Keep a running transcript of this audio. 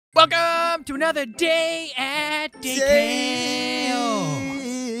welcome to another day at Daycare. Oh,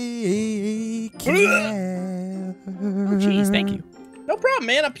 jeez, thank you. No problem,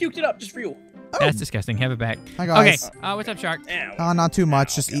 man. I puked it up just for you. That's disgusting. Have it back. Hi, guys. Okay, what's up, Shark? Not too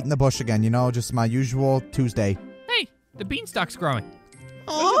much. Just eating the bush again, you know, just my usual Tuesday. Hey, the beanstalk's growing.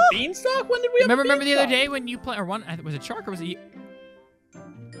 Was it beanstalk? When did we have Remember the other day when you planted, or one, was it Shark or was it you?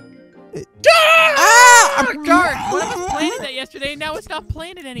 Shark! One of us planted that yesterday, and now it's not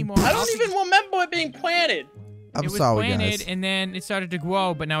planted anymore. I don't even remember it being planted. I'm it was sorry, planted, guys. and then it started to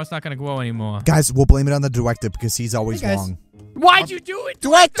grow, but now it's not going to grow anymore. Guys, we'll blame it on the director because he's always wrong. Why'd you do it?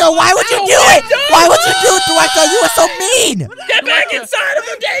 Director, why would you do it? Why would you do it, Director? You were so mean. Get back inside of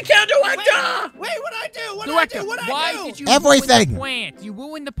the daycare, director! Wait, what'd I do? What'd Director, I do? What'd I why do? did you Everything. ruin the plant? You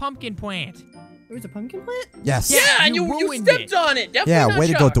ruined the pumpkin plant. There was a pumpkin plant? Yes. Yeah, and you you ruined stepped it. on it. Definitely Yeah, not way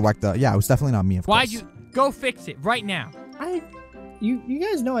to go, Shark. Director. Yeah, it was definitely not me, of Why'd course. you go fix it right now? You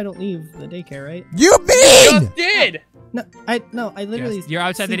guys know I don't leave the daycare, right? You mean? Just did. No, I literally. Yes. You're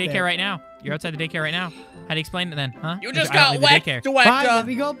outside the sleep daycare there. right now. You're outside the daycare right now. How do you explain it then, huh? You just I don't got leave the whacked, daycare. Fine, let director.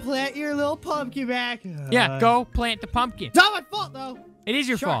 me go plant your little pumpkin back. Yeah, go plant the pumpkin. It's not my fault though. It is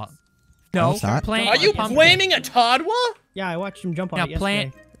your Shark. fault. No, it's not. plant Are the you pumpkin. blaming a toddler? Yeah, I watched him jump on Now it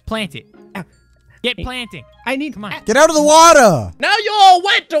yesterday. plant it. Ow. Get Hey. planting. I need. Come on. Get out of the water. Now you're all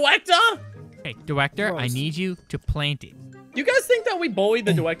wet, director. Hey, director, I Gross. need you to plant it. You guys think that we bullied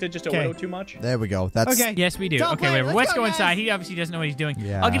the director just a little too much? There we go. That's Okay. Yes, we do. Don't Okay, play it. whatever. Let's Let's go, go guys. inside. He obviously doesn't know what he's doing.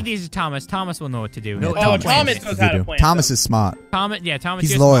 Yeah. I'll give these to Thomas. Thomas will know what to do. Oh, He'll Thomas plant knows it. how to plant. Thomas is smart. Thomas,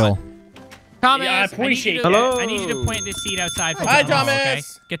 He's you're loyal. smart. Thomas, Yeah, I appreciate I need you to plant this seed outside for Hi, me tomorrow, okay?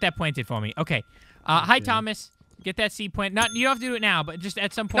 Thomas. Get that planted for me. Okay. Hi, Thomas. Get that seed planted. Not, you don't have to do it now, but just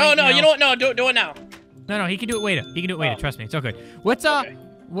at some point. No, you know what? No, do it now. No, he can do it later. He can do it later. Oh. Trust me, it's all good. What's Okay.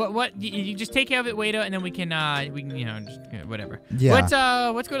 What? You just take care of it later, and then we can you know, just whatever. Yeah.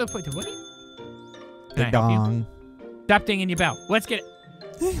 Let's go to the point. What? Can I Ding help you? dong. Stop dinging your bell. Let's get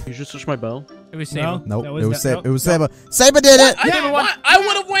it. You just touched my bell. It was No. Sable. Nope. That it was was that- Saber. nope, It was nope. Saber. Saber did it. I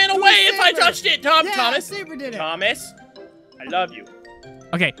would have ran away if I Saber. touched it, Yeah, Thomas. Saber did it. Thomas, I love you.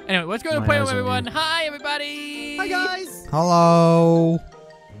 Okay. Anyway, let's go to the My point eyes with on everyone. you. Hi, everybody. Hi guys. Hello.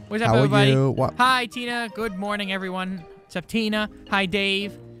 What's up, How are everybody? you? What? Hi, Tina. Good morning, everyone. What's up, Tina? Hi,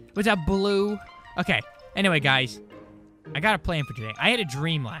 Dave. What's up, Blue? Okay. Anyway, guys, I got a plan for today. I had a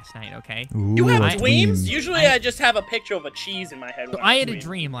dream last night. Okay. You Ooh, have a dreams? dream. Usually I just have a picture of a cheese in my head. So when I had a dream.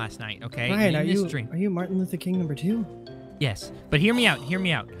 dream last night. Okay. Ryan, In are this dream. you Martin Luther King #2? Yes, but hear me out. Hear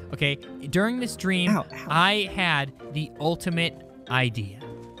me out. Okay. During this dream, Ow, ow. I had the ultimate idea.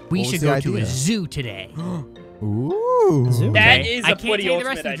 We What was should the go to a idea? zoo today. Ooh. Zoo? That Okay? is I a can't pretty tell you the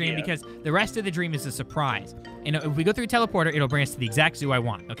rest ultimate of the dream idea. because the rest of the dream is a surprise. And if we go through a teleporter, it'll bring us to the exact zoo I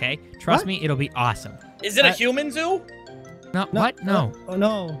want. Okay? Trust What? me, it'll be awesome. Is it a human zoo? No, what? No. Oh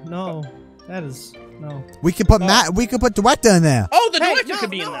no. That is no. We could put Matt. We could put Director in there. Oh, the Hey, director no, could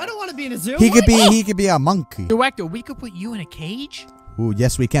be no, in there. I don't want to be in a zoo. He could What? be. He could be a monkey. Director, we could put you in a cage? Ooh,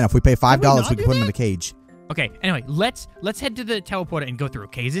 yes, we can. If we pay $5, not we do can put him in that? a cage. Okay, anyway, let's head to the teleporter and go through.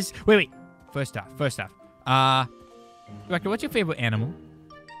 Okay, is this wait. First off. Director, what's your favorite animal?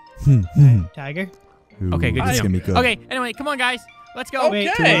 Tiger. Ooh, Okay, good. This is to gonna know. be good. Okay, anyway, come on guys. Let's go. Okay,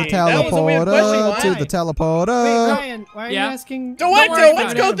 Wait, To the that was a weird question. teleporter. To Why? the Wait, teleporter. Ryan, why are Yeah. you asking? Director, worry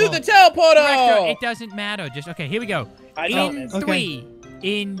let's about go it. through the Director, teleporter. it doesn't matter. Just okay, here we go. I know, In man. 3,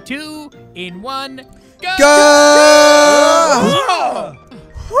 in 2, in 1, go! Go!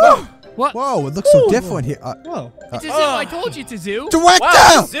 Oh. What? Whoa, it looks so different here. Whoa. It's a zoo. I told you it's a zoo. Director!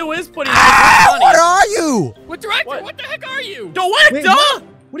 Wow, the zoo is pretty Ah, what funny. are you? What director? What? What the heck are you? Director! Wait, what?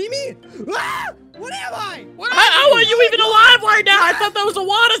 What do you mean? Ah! What am I? What How are you even alive right now? I thought that was a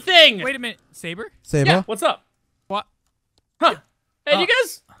water thing. Wait a minute, Saber? Saber? Yeah, what's up? What? Huh. Hey, do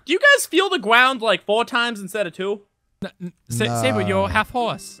you guys feel the ground like 4 times instead of 2? No. Saber, you're half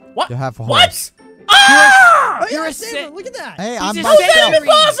horse. What? You have a What? horse. Ah! Oh, You're yeah, a Saber, sa- look at that. Hey, He's I'm a by How is that Century. even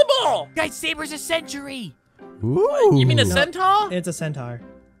possible? Guys, Saber's a century. Ooh. You mean a No. centaur? It's a centaur.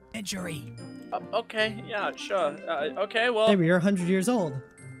 Century. Okay, yeah, sure. Okay, well, Saber, you're 100 years old.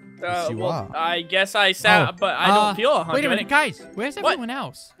 Yes, you are. I guess I sound, but I don't feel 100. Wait a minute, guys. Where's What? everyone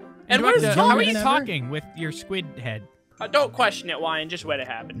else? And where's Director, how are Thomas? you Never? talking with your squid head? Don't question it, Wyan. Just let it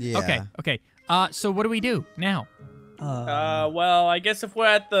happen. Yeah. Okay. So what do we do now? Well, I guess if we're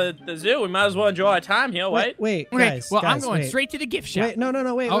at the zoo, we might as well enjoy our time here, right? Wait, Okay. guys. Well, I'm guys, going wait. straight to the gift shop. Wait, no,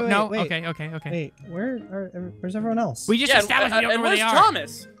 wait, Oh wait, no. wait. Okay. Wait, where's everyone else? We just established we don't know and where where's they are.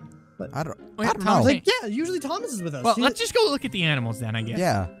 Thomas? I don't Wait, know. Thomas, Like, yeah, usually Thomas is with us. Well, See, let's just go look at the animals then, I guess.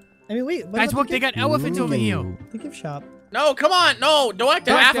 Yeah. I mean, wait. what Guys, about look, the they gift- got elephants over here. Ooh. the gift shop. No, come on. No, director.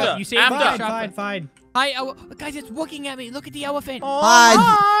 Director, After. you saved after. the shop. Fine. Hi, guys, it's looking at me. Look at the elephant. Oh, Hi.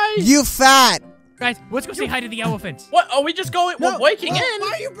 hi. Hi. You fat. Guys, let's go say hi to the elephants. What? Are we just going? We're breaking in.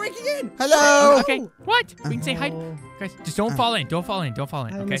 Why are you breaking in? Hello. Okay, what? We can say hi. Oh. Guys, just don't fall in. Don't fall in. Don't fall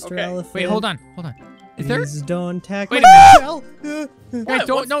in. Hi, Okay. Mr. Okay. Elephant. Wait, hold on. Hold on. Is there? Please don't attack Wait my a shell. Guys,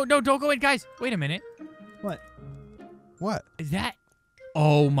 don't go in, guys. Wait a minute. What? Is that?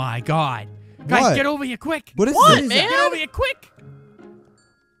 Oh my God. Guys, What? get over here quick. What is What, this? man? Get over here quick.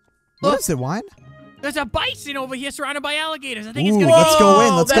 What is it, Wine? There's a bison over here surrounded by alligators. I think it's Ooh, gonna let's get go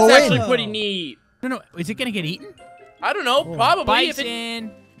in. Let's That's go actually in. pretty neat. No, is it gonna get eaten? I don't know. Probably. If it...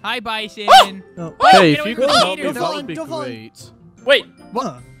 Bison. Hi, bison. Oh. Hey, get if you away could from the help me, gators. that would be Don't fall in. great. Wait.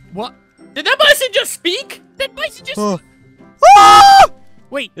 What? Did that bison just speak? That bison just. Oh. Ah!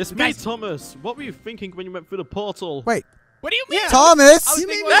 Wait, It's me, guys. Thomas. What were you thinking when you went through the portal? Wait, What do you mean? Thomas. I was You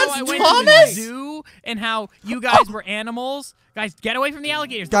thinking mean about that's how I went to Thomas? the zoo and how you guys were animals. Guys, get away from the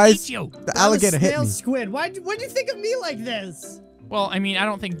alligators. They'll Guys, eat you. the alligator hit snail me. squid. Why'd you think of me like this? Well, I mean, I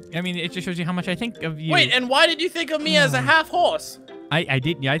don't think. I mean, it just shows you how much I think of you. Wait, and why did you think of me as a half horse? I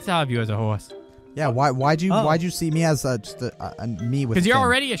did. Yeah, I thought of you as a horse. Yeah, why'd you Oh. see me as just me with Because a you're fin,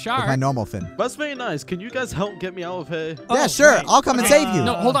 already a with my shark. normal fin? That's very nice. Can you guys help get me out of here? Yeah, Oh, sure. right. I'll come and Okay. save you.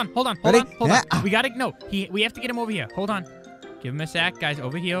 No, hold on. Ready? Hold Yeah. on. We gotta. No, we have to get him over here. Hold on. Give him a sec, guys.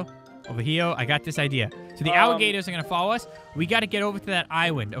 Over here. Over here. I got this idea. So the alligators are gonna follow us. We gotta get over to that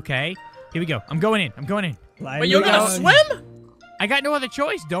island. Okay. Here we go. I'm going in. But you're gonna swim? I got no other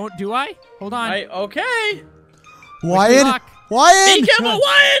choice. Do I? Hold on. Okay. Wyan, luck. Be Wyan. careful,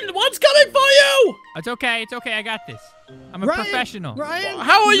 Wyan! One's coming for you! It's okay. I got this. I'm a Ryan, professional. Ryan,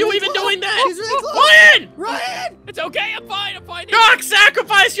 How are he's you really even close. doing that? He's really close. Wyan! Ryan! It's okay. I'm fine. Doc,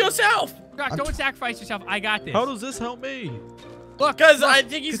 sacrifice yourself! Doc, don't sacrifice yourself. I got this. How does this help me? Look, Because I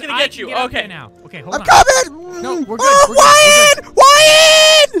think he's gonna I get can you. get up Okay. there now. Okay, hold I'm on. coming. No, we're good, Oh, we're good,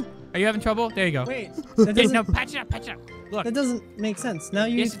 Wyan! Are you having trouble? There you go. Wait, that Okay, doesn't, no, patch it up. Look. that doesn't make sense. Now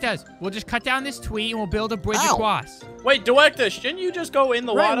you. Yes, it does. We'll just cut down this tree and we'll build a bridge Ow. across. Wait, Director, shouldn't you just go in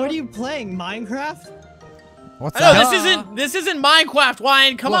the Ryan, water? what are you playing? Minecraft? What's I know, that? this isn't Minecraft,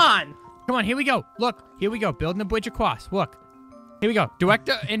 Wyan. Come Look. on. Come on, here we go. Look, here we go. Building a bridge across. Look. Here we go.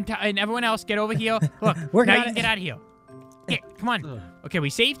 Director and everyone else, get over here. Look, Working now on you can it. get out of here. Come on. Okay, we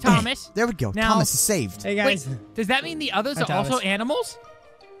saved Thomas. There we go. Now- Thomas is saved. Hey Wait, guys. does that mean the others Hi, are also Thomas. animals?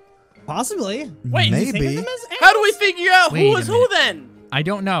 Possibly. Wait, you Think of Maybe. them as How do we figure out Wait who a is who minute. then? I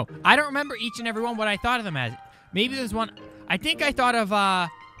don't know. I don't remember each and every one what I thought of them as. Maybe there's one. I think I thought of,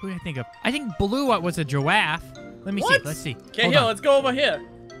 who did I think of? I think Blue was a giraffe. Let me see. What? Let's see. Okay, Hold here, on. let's go over here.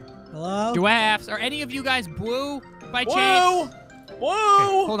 Hello? Giraffes. Are any of you guys blue by Whoa! chance? Whoa!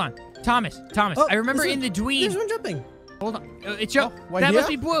 Okay, hold on. Thomas. Oh, I remember there's in the There's dream. one jumping. Hold on. It's your, right that must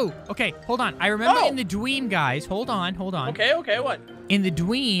here? be blue. Okay, hold on. I remember Oh. in the dream, guys. Hold on. Okay, what? In the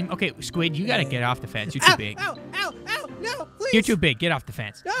dream. Okay, Squid, you gotta get off the fence. You're too big. Ow, no, please. You're too big. Get off the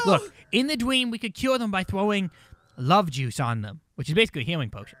fence. No. Look, in the dream, we could cure them by throwing love juice on them, which is basically healing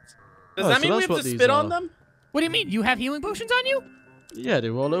potions. Does Oh, that so mean we that's have what to these spit on are. them? What do you mean? You have healing potions on you? Yeah, they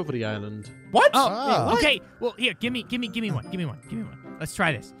were all over the island. What? Oh, Ah. okay. Well, here, give me one. Let's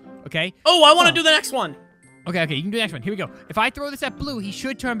try this. Okay. Oh, I want to do the next one. Okay. You can do the next one. Here we go. If I throw this at Blue, he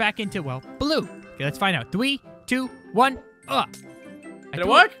should turn back into blue. Okay, let's find out. 3, 2, 1. Did it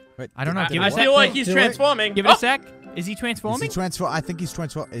work? Wait, I don't know. I Give it a feel sec. like he's Do it. transforming. Give it Oh, a sec. Is he Is transforming? he transfer? I think he's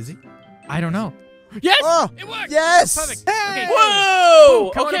transfer. Is he? I don't know. Yes! Oh, It worked! yes! Perfect. Okay, Whoa!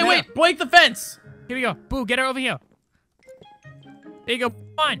 Boom, come on Okay, over wait. Break the fence. here we go. Boo, get her over here. There you go. Come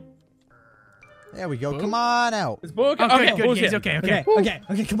on. There we go. Boo? Come on out. Is Boo okay? Oh, Okay, good. Boo's He's here. okay.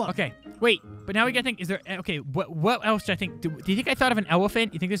 Okay, come on. Okay. Wait, but now we gotta think. Is there? Okay. What else do I think? Do you think I thought of an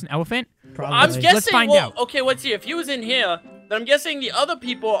elephant? You think there's an elephant? Probably. I'm guessing. Let's find well, out. okay, let's see. If he was in here, then I'm guessing the other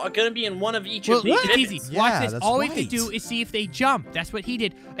people are gonna be in one of each Well, of these. it's easy. exhibits. Watch Yeah, this. that's All we have to right. do is see if they jump. That's what he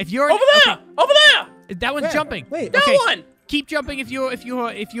did. If you're Over there! Over there! okay, that one's Where? jumping. Wait. That Okay. one! Keep jumping if you're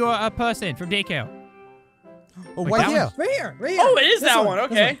a person from Daycare. Oh, Wait, right that here. one's- Right here. Oh, it is This that one. this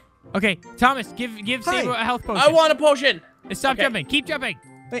Okay. Okay, Thomas, give Hi. Saber a health potion. I want a potion. Stop okay. jumping. Keep jumping.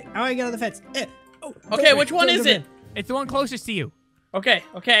 Wait, how do I get on the fence? Oh, Okay, don't- which one don't is jump it? in. It's the one closest to you. Okay.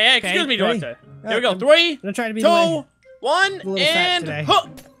 Hey, excuse me, ready? Doctor. Here we go. I'm 3, gonna try to be the way. 2, 1, little fat and today. huh.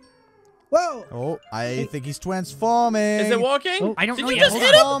 Whoa! Oh, I think he's transforming. Is it working? Oh. I don't Did know you yet. just Hold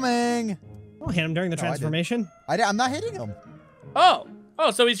hit on. him? Transforming. I'll hit him during the No, I didn't. transformation. I'm not hitting him. Oh,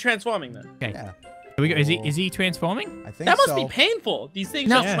 so he's transforming then. Okay. Yeah, Here we go. Is he transforming? I think That must so. be painful. These things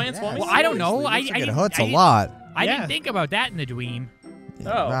No. just Yeah. transforming. Well, I don't know. Seriously, looks like I it hurts I a didn't- lot. I Yeah. didn't think about that in the dream. Oh, Nah,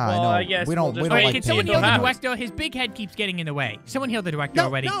 I well, know. I guess We don't- we'll we just don't Wait, like can wait someone till heal it the happens. director? His big head keeps getting in the way. Someone heal the director No,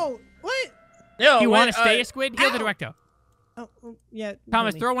 already. no, what? No, You wait, want to stay a squid? Heal the ow. director. Oh, yeah.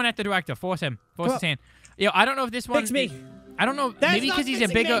 Thomas, let me- throw one at the director. Force him. Force Come his hand. Yo, I don't know if this one. Fix me. I don't know. That's Maybe not because he's a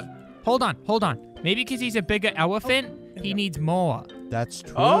fixing bigger. me. Hold on. Maybe because he's a bigger elephant, he needs more. That's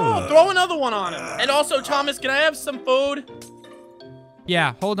true. Oh, throw another one on him. And also, Thomas, can I have some food?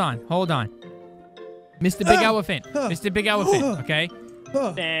 Yeah, hold on. Mr. Big Elephant. Mr. Big Elephant, okay?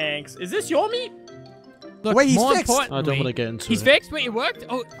 Thanks. Is this your meat? Look, Wait, he's more fixed. importantly, I don't want to get into He's it. fixed? Wait, it worked?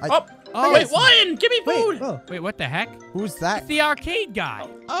 Oh, Wait, Lion, give me Wait, food. oh. wait, what the heck? Who's that? It's the arcade guy.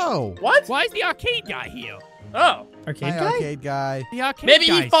 Oh. What? Why is the arcade guy here? Oh, Arcade Hi, guy? arcade guy. The arcade maybe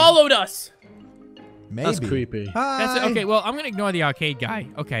guy's he here. followed us. Maybe. That's creepy. That's Hi. okay. Well, I'm gonna ignore the arcade guy.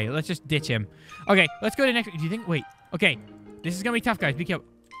 Okay, let's just ditch him. Okay, let's go to next. Do you think? Wait. Okay, this is gonna be tough, guys. Be careful.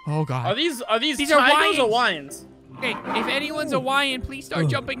 Oh God. Are these These are tigers or lions. lions? Okay, if anyone's Hawaiian, please start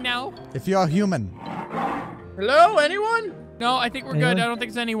jumping now. If you're a human. Hello, anyone? No, I think we're good. I don't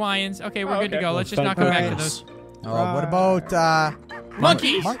think there's any Hawaiians. Okay, we're Oh, good to okay. go. Let's just Thank not come back to goodness. those. Oh, what about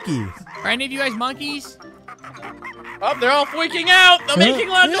Monkeys. monkeys? Are any of you guys monkeys? Oh, they're all freaking out. They're making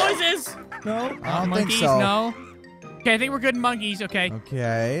loud noises. No. I don't monkeys, think so. no. Okay, I think we're good in monkeys. Okay.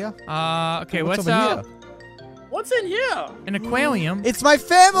 Okay. Okay. What's What's over here? What's in here? an aquarium? It's my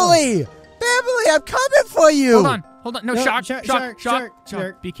family. Family, I'm coming for you. Hold on. No, No, shark.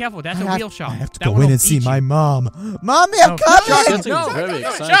 Be careful. That's a real shark. I have to That go one in will and see eat my you. mom. Mommy, I'm No, coming. Shark, Getting no. very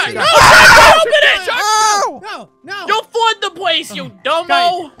Shark, excited. no, open it! Oh! No. You'll flood the place, you Guys,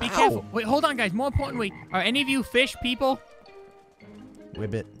 dumbo. be careful. Wait, hold on, guys. More importantly, are any of you fish people?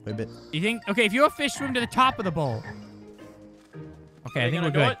 Whibbit. You think? Okay, if you're a fish, swim to the top of the bowl. Okay, I think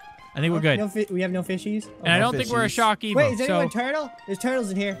we're good. I think we're good. No we have no fishies? And I no don't think we're a fishies. shark either. Wait, is so, anyone turtle? There's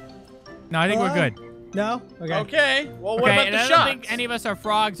turtles in here. no, I think we're good. No? Okay. Okay. Well, what Okay, about and the I don't sharks? think any of us are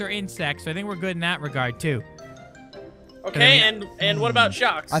frogs or insects, so I think we're good in that regard too. Okay, and what about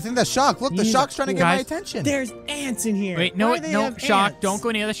sharks? I think the shark. Look, the These shark's are trying to cool. get my Guys, attention. There's ants in here. Wait, Why no, do they no, have shark! ants? Don't go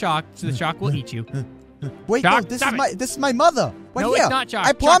near the shark, so the shark will eat you. Wait, Shark, no, this stop is my mother. Right No, here. it's not Shark. I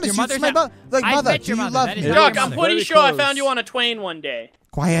Shark, promise your you, this is mother's my not- mother. Like, I mother, met do your you mother. love That is me? your Shark, mother. I'm pretty Very sure I close. found you on a twain one day.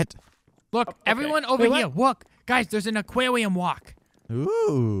 Quiet. Look, everyone over Wait, what? here. Look, guys, there's an aquarium walk.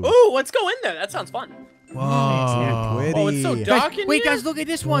 Ooh. Ooh, let's go in there. That sounds fun. Whoa. Pretty. Oh, it's so dark in Wait, here. guys, look at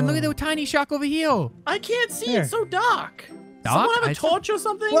this one. Look at the tiny shark over here. I can't see. Here. It's so dark. Dark? Someone have I a saw- torch or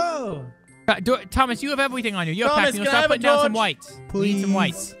something? Whoa. Thomas, you have everything on you. You're Thomas, packed. You know, can I start have a putting down some torch? whites. We need some Please.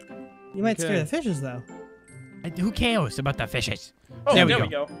 whites. You might scare Okay. the fishes, though. Who cares about the fishes? Oh, there there we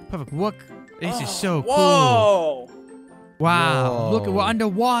go. Perfect. Look, this is so cool. Whoa. Wow. Look, Whoa. we're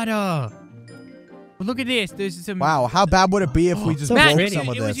underwater. Look at this. There's some. Wow, how bad would it be if we just so broke Matt, pretty. some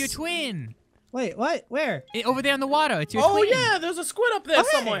of it was your this? twin. Wait, what? Where? Over there in the water. It's your Oh twin. yeah, there's a squid up there Oh,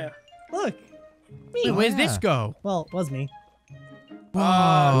 hey. somewhere. Look. Wait, where's this Yeah. go? Well, it was me.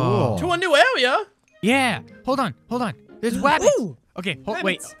 Whoa. Cool. To a new area. Yeah. Hold on. There's rabbits. Ooh. Okay, wait.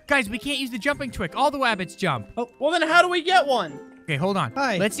 Rabbits. Guys, we can't use the jumping trick. All the rabbits jump. Well, then how do we get one? Okay, hold on.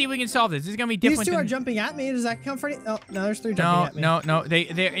 Hi. Let's see if we can solve this. This is going to be These different two are than... jumping at me. Does that comfort it? Oh, no, there's three jumping at me. No.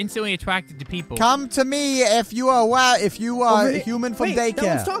 They're instantly attracted to people. Come to me if you are Over a here- human from Wait, That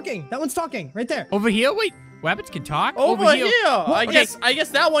one's Daycare. talking. That one's talking. Right there. Over here? Wait. Rabbits can talk? Over here. Okay. I guess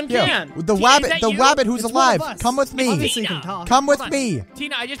that one Here, can. the Tina, rabbit, is that the you? rabbit who's It's one of alive. us. Come with me. Obviously, you can Tina. talk. Come with Hold on. me.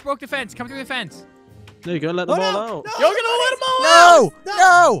 Tina, I just broke the fence. Come through the fence. There you go. Let Oh, them all no. out. No. You're gonna let them all out.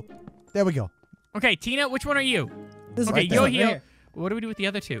 No. There we go. Okay, Tina, which one are you? This is Okay, right you're there. here. What do we do with the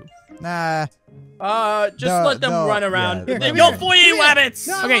other two? Nah. Just let them run around. yeah, Here, You'll come flee, here. rabbits.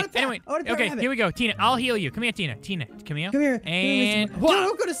 No. I Okay, wanna pet- anyway. I wanna pet a Okay, rabbit. here we go. Tina, I'll heal you. Come here, Tina. Tina, come here. Come here. And... No,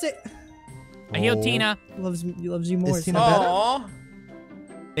 don't go to say. I healed Oh. Tina. He loves you more. Is Tina son. better? Aw.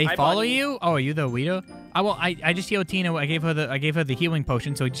 They Hi, follow buddy. you? Oh, are you the widow? I just healed Tina. I gave her the healing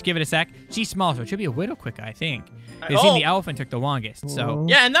potion, so just give it a sec. She's small, so it should be a widow quicker, I think. It seemed the elephant took the longest, so...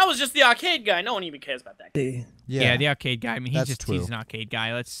 Yeah, and that was just the arcade guy. No one even cares about that guy. Yeah, the arcade guy. I mean, That's he's true. an arcade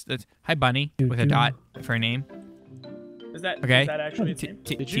guy. Let's hi Bunny with a dot for a name. Is that Okay. is that actually his name?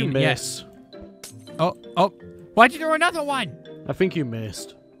 Did you Tina, yes. miss? Oh. Why'd you throw another one? I think you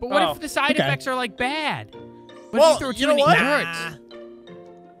missed. But what Oh, if the side okay. effects are like bad? What Well, if you throw you too know many what? hurts?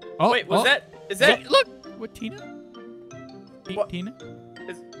 Oh, Wait, was that? Is Look, that? look, what Tina? What? Tina?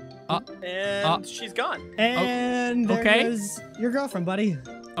 And she's gone. And there okay. goes your girlfriend, buddy.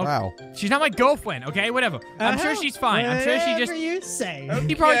 Oh. Wow. She's not my girlfriend, okay? Whatever. I'm sure she's fine. I'm sure she just... Whatever you say.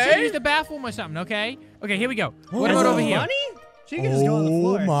 She probably should Okay. use the bathroom or something, okay? Okay, here we go. What about over here? Bunny? She can just go on the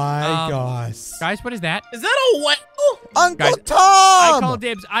floor. Oh my Um, gosh. Guys, what is that? Is that a whale? Uncle guys, Tom! I call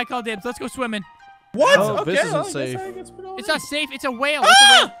dibs. I call dibs. Let's go swimming. What? Oh, okay, this isn't well, I guess safe. I get spit over It's here. not safe. It's a whale. It's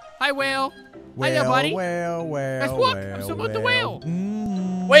a whale. Hi, whale. Hi there, buddy. Whale, Guys, look, I'm still with the whale.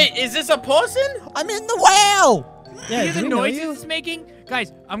 Wait, is this a person? I'm in the whale! Yeah, You hear do the we know noises you? it's making?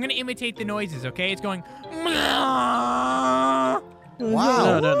 Guys, I'm going to imitate the noises, okay? It's going...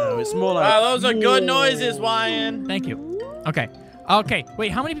 Wow. No. It's more like. Wow, those are good noises, Wyan. Thank you. Okay. Okay.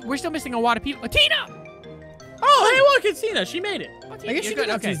 Wait, how many people? We're still missing a lot of people. Tina! Oh, hey, look, it's Tina. She made it. Oh, I Tina, guess you're you good. could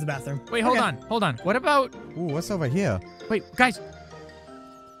have to Okay. use the bathroom. Wait, hold on. What about? Ooh, what's over here? Wait, guys.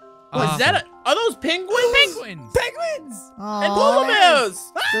 Is that are those penguins? penguins? Penguins! And polar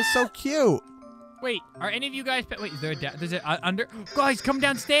bears. They're so cute. Wait, are any of you guys? Wait, is there there's a under? Guys, come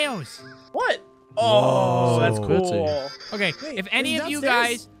downstairs. What? Oh, Whoa. that's So cool. Okay, Wait, if any is of it you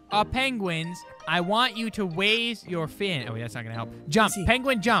downstairs? guys are penguins, I want you to raise your fin. Oh, wait, that's not gonna help. Jump, See.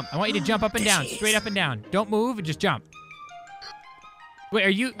 penguin, jump. I want you to jump up and down, straight up and down. Don't move and just jump. Wait, are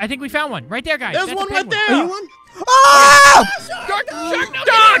you? I think we found one right there, guys. There's That's a one right penguin. there. Are you one? Ah! Shark, shark, no,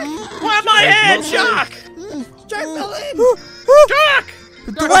 Shark! Grab my hand, Shark! Shark fell in! Shark!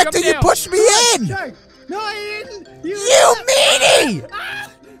 Director, you down. pushed me in! Shark! No, I didn't! You meanie!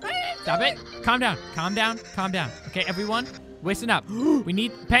 Stop it. Calm down. Calm down. Calm down. Okay, everyone, listen up. We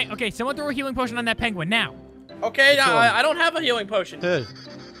need Okay, someone throw a healing potion on that penguin now. Okay, now I don't have a healing potion. Hey.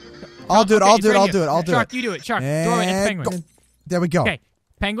 I'll do it, Okay, I'll it's do it, right I'll here. do it, I'll do Shark, it. you do it. Shark, throw it at the And penguin. go. There we go. Okay,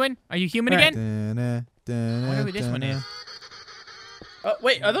 penguin, are you human Alright. again? I wonder who this one is.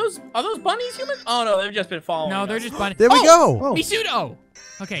 Wait, are those bunnies human? Oh no, they've just been following. No, they're us. just bunny. There we go. Oh, Misudo.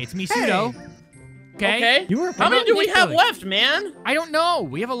 Okay, it's Misudo. Okay. Okay. you were How many do we Nick have Billy. left, man? I don't know.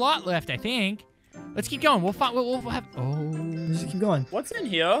 We have a lot left, I think. Let's keep going. We'll find. We'll have. Oh, Just keep going. What's in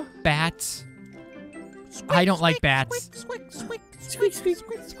here? bats. I don't like bats. Squeak, squeak.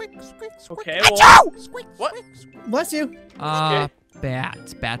 Okay, well, what? Bless you.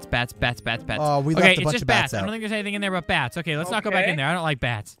 Bats. Oh, we Okay, left a it's bunch just of bats. bats I don't out. think there's anything in there but bats. Okay, let's not go back Okay. in there. I don't like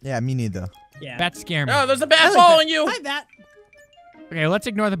bats. Yeah, me neither. Yeah. Bats scare me. Oh, there's a bat I like following that. you. Hi, bat. Okay, let's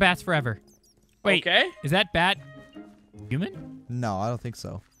ignore the bats forever. Wait, Okay. is that bat human? No, I don't think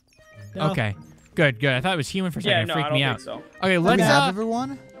so. No. Okay, good. I thought it was human for a second. Yeah, it no, freaked I don't me think out. so. Okay, Do let's we have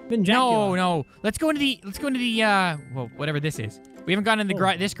everyone? Been Dracula. No. Let's go into the well, whatever this is. We haven't gone in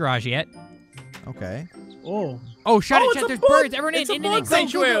the this garage yet. Okay. Oh. Oh, shut Oh, it, it's shut. a There's bug. birds. Everyone It's a in. bug Go, go, go.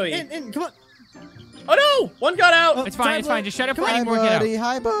 sanctuary. In, come on. Oh no! One got out. Oh, It's fine. sorry, Just shut up for Hi, any more get out. buddy.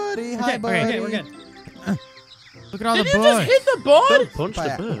 Hi, buddy. Hi, Okay, buddy. we're good. Look at all Did the you birds. just hit the bud? Don't punch the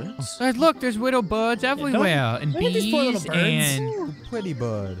Bye. birds. Guys, look, there's widow birds everywhere, and look at these poor little bees, birds. and Ooh, pretty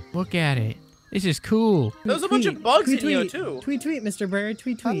bird. look at it. This is cool. There's a bunch of bugs tweet, in here tweet. too. Tweet, Mr. Bird.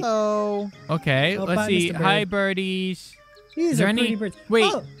 Tweet. Hello. Okay, Oh, let's bye, see. Mr. Bird. Hi, birdies. These Is there are any- pretty birds. wait.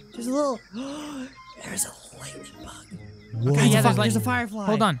 Oh, there's a little. There's a ladybug. Whoa. Guys, yeah, there's a firefly.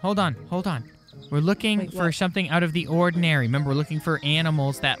 Hold on. We're looking Wait, for what? something out of the ordinary. Remember, we're looking for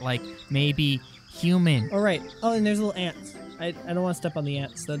animals that, like, may be human. All right. Oh, and there's little ants. I don't want to step on the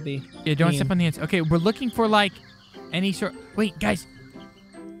ants. That'd be. Yeah, don't mean. step on the ants. Okay, we're looking for, like, any sort. Wait, guys.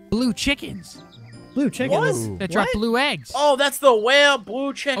 Blue chickens Blue chickens. What? that drop What? blue eggs. Oh, that's the whale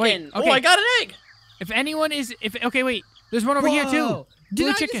blue chicken. wait, Oh, okay. I got an egg. If anyone is. Okay, wait. There's one over here, too. Whoa. Did Blue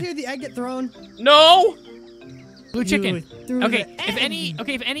I chicken. just hear the egg get thrown? No. Blue chicken. You threw Okay, the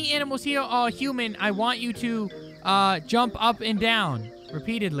if egg. any animals here are human, I want you to jump up and down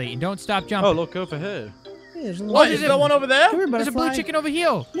repeatedly and don't stop jumping. Oh, look over here. Hey, there's a little- What is is it? there one over there? Come here, There's a blue butterfly. chicken over here.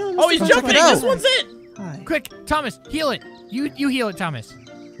 No, Oh, he's Mr. jumping. it out. This one's it. Hi. Quick, Thomas, heal it. You heal it, Thomas.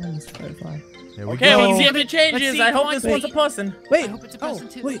 Hi, Mr. Butterfly. Here we Okay, go. let's see if it Let's changes. see, I come hope on, this wait. one's a person. Wait. I hope it's a person,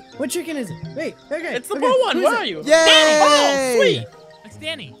 too. Wait. What chicken is it? Wait. Okay. It's the okay. blue one. Who Where is are it? you? Yay! Danny. Oh, sweet. It's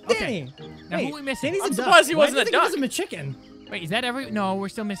Danny. Okay. Danny. Now Wait, who are we missing? Danny's a I'm duck. surprised he Why wasn't do a you think duck. Because I'm a chicken. Wait, is that every? No, we're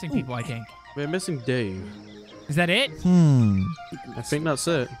still missing people, I think. We're missing Dave. Is that it? I think that's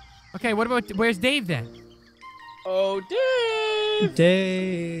it. Okay, what about, where's Dave then? Oh, Dave.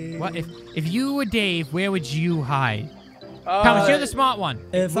 Dave. What, if you were Dave, where would you hide? Thomas, you're the smart one.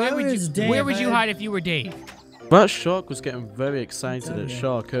 If where I would was you, Dave, where would you I'd- hide if you were Dave? That shark was getting very excited at Yeah.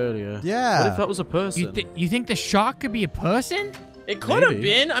 shark earlier. Yeah. What if that was a person? You think the shark could be a person? It could have Maybe.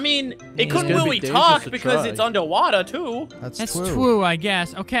 been. I mean, it It's couldn't gonna be really dangerous talk to because try. it's underwater too. That's true, I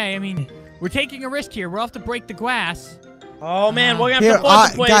guess. Okay, I mean, we're taking a risk here. We'll have to break the glass. Oh man, we're gonna Here, have to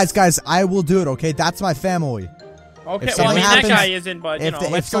flood the place. guys, I will do it, okay? That's my family. Okay, if well, I mean, something that guy happens- isn't, but you If, know,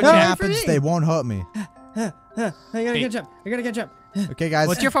 if let's go something check. check. happens, they won't hurt me. I gotta catch up. I gotta catch up. Okay, guys.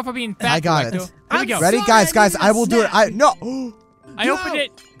 Well, it's your fault for being fat. I got Director. it. Here we go. Ready, sorry, guys, I needed I will a do it. snack. No. I opened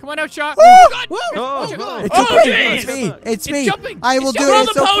it. Come on out, shark. Woo! God. Woo! Oh, It's no. It's Oh, okay. jeez. It's me. It's me. jumping. I will It's do Throw it. the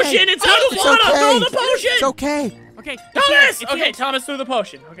It's okay. potion. It's out of It's water. okay. Throw the potion. It's okay. Okay. Thomas. It's Okay, healed. Thomas threw the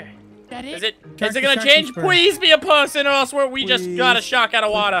potion. Okay. That Is is it? Shark Is it to gonna shark change? to sperm. Please be a person, or else we just Please. got a shark out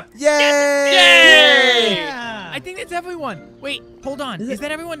of water. Yay! Yay! Yeah. I think that's everyone. Wait, hold on. Is Is it-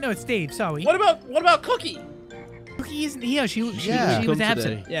 that everyone? No, it's Dave. Sorry. What about Cookie? Cookie isn't here. She Yeah. was Come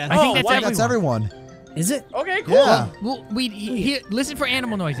absent. today. Yeah. I think Oh, that's why- everyone. That's everyone. Is it? Okay, cool. Yeah. Well, listen for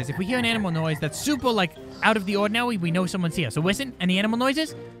animal noises. If we hear an animal noise that's super like out of the ordinary, we know someone's here. So listen. Any animal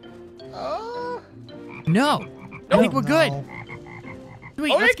noises? No. I think we're good.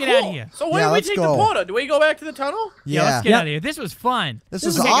 Sweet, let's get out of here. So where do we take the porter? Do we go back to the tunnel? Yeah, let's get out of here. This was fun. This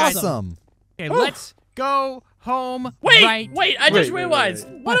was okay, awesome. Okay, let's go home. Wait, right. I just realized.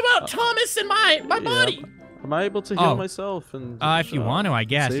 What about Thomas and my body? Am I able to heal myself? And if you want to, I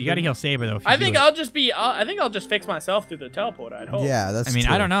guess. You got to heal Saber though. I think I'll just fix myself through the teleporter. I'd hope. Yeah, that's. I mean,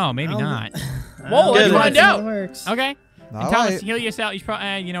 true. I don't know. Maybe not. Well, let's find out. Okay. All and Thomas, right. heal yourself.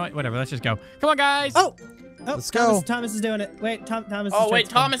 You know what? Whatever. Let's just go. Come on, guys. Oh, Let's go. Thomas is doing it. Wait, Thomas. Oh wait,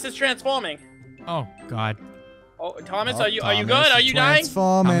 Thomas is transforming. Oh God. Oh, Thomas, are you good? Are you dying?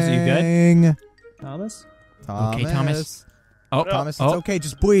 Thomas, are you good? Thomas. Okay, Thomas. Oh, Thomas, it's okay.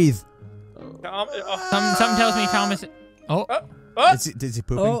 Just breathe. Something tells me Thomas. Oh. Is he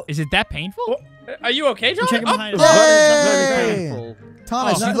pooping? Is it that painful? Are you okay, Thomas? Check him behind us. Yay! painful.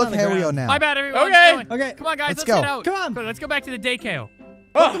 Thomas, you look hairier now. My bad, everyone. Okay. Come on, guys. Let's Let's go. head out. Come on. Let's go back to the Daycare.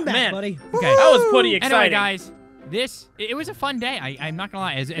 Welcome back, man. buddy. Okay. That was pretty exciting. Anyway, guys, it was a fun day. I'm not gonna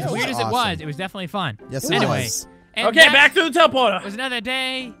lie. As weird as awesome. it was definitely fun. Yes, it Anyway. was. And Okay, back to the teleporter. It was another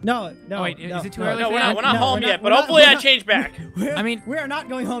day. No. Oh, wait, is it too early No, for we're that? not home we're yet, not- but we're hopefully not- I change back. I mean, we are not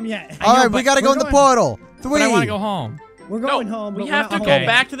going home yet. All right, we but gotta go in the going- portal. 3, but I want to go home. We're going home. We but have we're to not go home.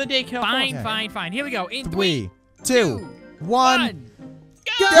 back to the daycare. Fine. Here we go. In 3, 2, 2, 1.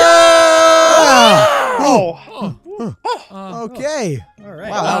 Go! Oh! Okay. All right.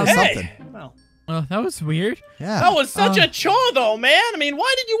 Wow, that was Hey! something. Wow. Oh, that was weird. Yeah. That was such a chore, though, man. I mean,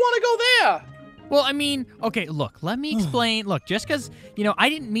 why did you want to go there? Well, I mean, okay, look, let me explain. Look, just because, I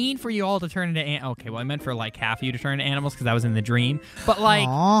didn't mean for you all to turn into okay, well, I meant for, like, half of you to turn into animals because I was in the dream. But, like,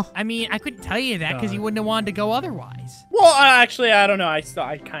 Aw. I mean, I couldn't tell you that because you wouldn't have wanted to go otherwise. Well, actually, I don't know. I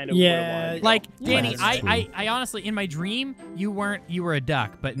kind of Yeah. Like, Yeah, Danny, that's true. I honestly, in my dream, you were a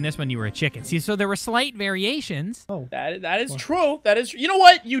duck, but in this one, you were a chicken. See, so there were slight variations. Oh. That is true. That is. You know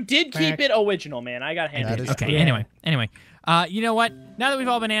what? You did keep Fact. it original, man. I got That handed. is it. Okay, true. anyway. You know what? Now that we've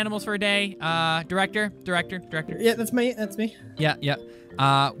all been animals for a day, director. Yeah, that's me. That's me. Yeah.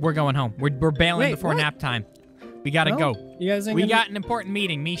 We're going home. We're bailing Wait, before what? nap time. We gotta go. You guys ain't We gonna- got an important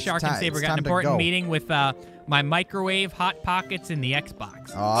meeting. Me, Shark, and Saber it's got an time to important go. meeting with my microwave, Hot Pockets, and the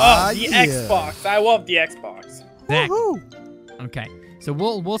Xbox. Oh, the yeah. Xbox. I love the Xbox. Exactly. Woohoo. Okay. So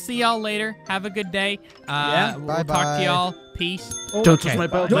we'll see y'all later. Have a good day. Yeah. We'll talk Bye-bye. to y'all. Peace. Oh, Don't Okay. touch my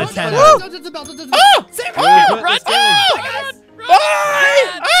belt. Let's head Woo! out. Don't touch the bell, don't touch the Oh! Saber! Oh, Run! let's go. Run!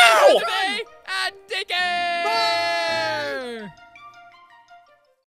 Bye! Run! Ow! Today at Daycare!